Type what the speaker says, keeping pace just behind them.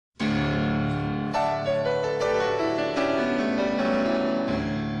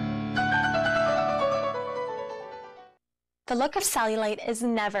The look of cellulite is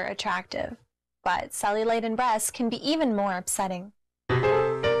never attractive, but cellulite in breasts can be even more upsetting.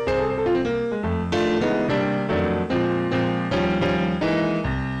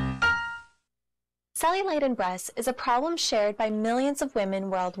 Cellulite in breasts is a problem shared by millions of women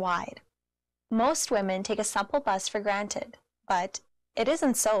worldwide. Most women take a supple bust for granted, but it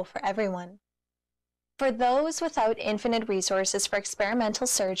isn't so for everyone. For those without infinite resources for experimental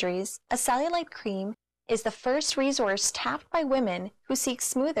surgeries, a cellulite cream is the first resource tapped by women who seek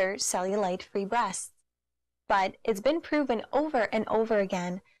smoother, cellulite-free breasts. But it's been proven over and over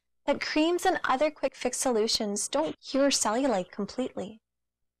again that creams and other quick-fix solutions don't cure cellulite completely.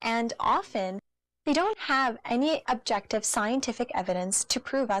 And often, they don't have any objective scientific evidence to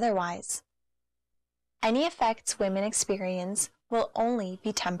prove otherwise. Any effects women experience will only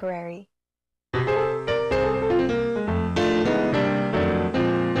be temporary.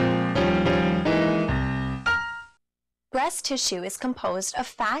 Breast tissue is composed of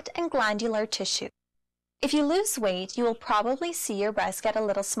fat and glandular tissue. If you lose weight, you will probably see your breasts get a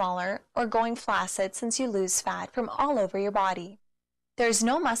little smaller or going flaccid since you lose fat from all over your body. There is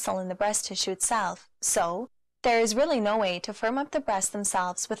no muscle in the breast tissue itself, so there is really no way to firm up the breasts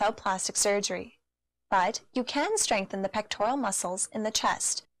themselves without plastic surgery. But you can strengthen the pectoral muscles in the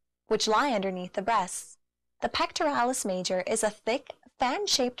chest, which lie underneath the breasts. The pectoralis major is a thick,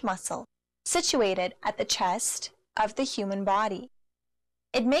 fan-shaped muscle situated at the chest of the human body.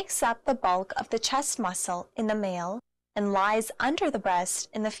 It makes up the bulk of the chest muscle in the male and lies under the breast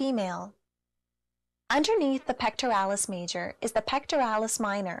in the female. Underneath the pectoralis major is the pectoralis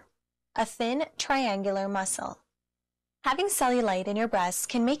minor, a thin, triangular muscle. Having cellulite in your breasts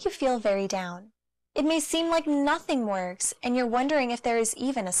can make you feel very down. It may seem like nothing works and you're wondering if there is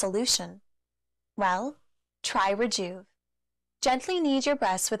even a solution. Well, try Rejuv. Gently knead your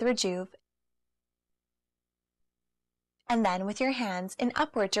breasts with Rejuv and then with your hands in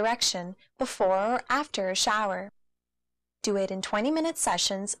upward direction before or after a shower. Do it in 20-minute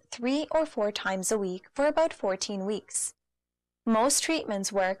sessions 3 or 4 times a week for about 14 weeks. Most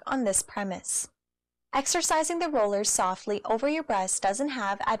treatments work on this premise. Exercising the rollers softly over your breast doesn't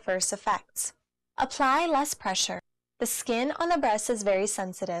have adverse effects. Apply less pressure. The skin on the breast is very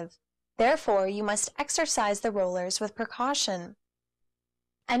sensitive. Therefore, you must exercise the rollers with precaution.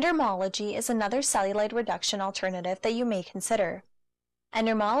 Endermologie is another cellulite reduction alternative that you may consider.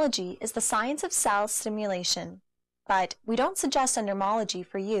 Endermologie is the science of cell stimulation, but we don't suggest endermologie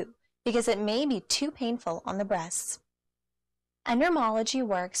for you because it may be too painful on the breasts. Endermologie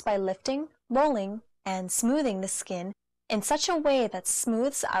works by lifting, rolling, and smoothing the skin in such a way that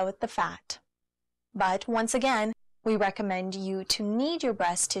smooths out the fat. But once again, we recommend you to knead your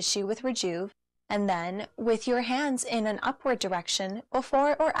breast tissue with Rejuv and then with your hands in an upward direction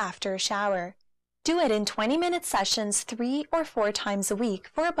before or after a shower. Do it in 20-minute sessions 3 or 4 times a week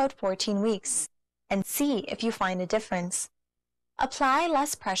for about 14 weeks and see if you find a difference. Apply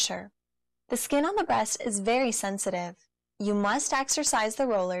less pressure. The skin on the breast is very sensitive. You must exercise the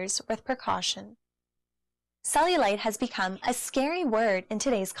rollers with precaution. Cellulite has become a scary word in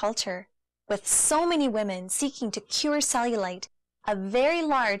today's culture. With so many women seeking to cure cellulite, a very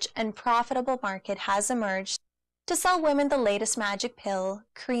large and profitable market has emerged to sell women the latest magic pill,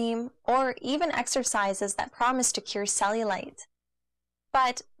 cream, or even exercises that promise to cure cellulite.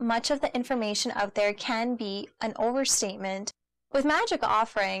 But much of the information out there can be an overstatement, with magic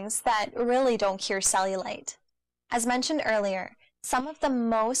offerings that really don't cure cellulite. As mentioned earlier, some of the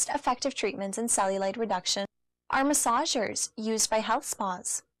most effective treatments in cellulite reduction are massagers used by health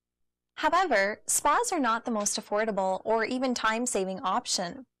spas. However, spas are not the most affordable or even time-saving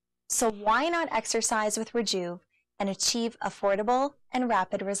option, so why not exercise with Rejuv and achieve affordable and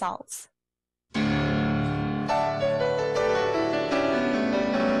rapid results?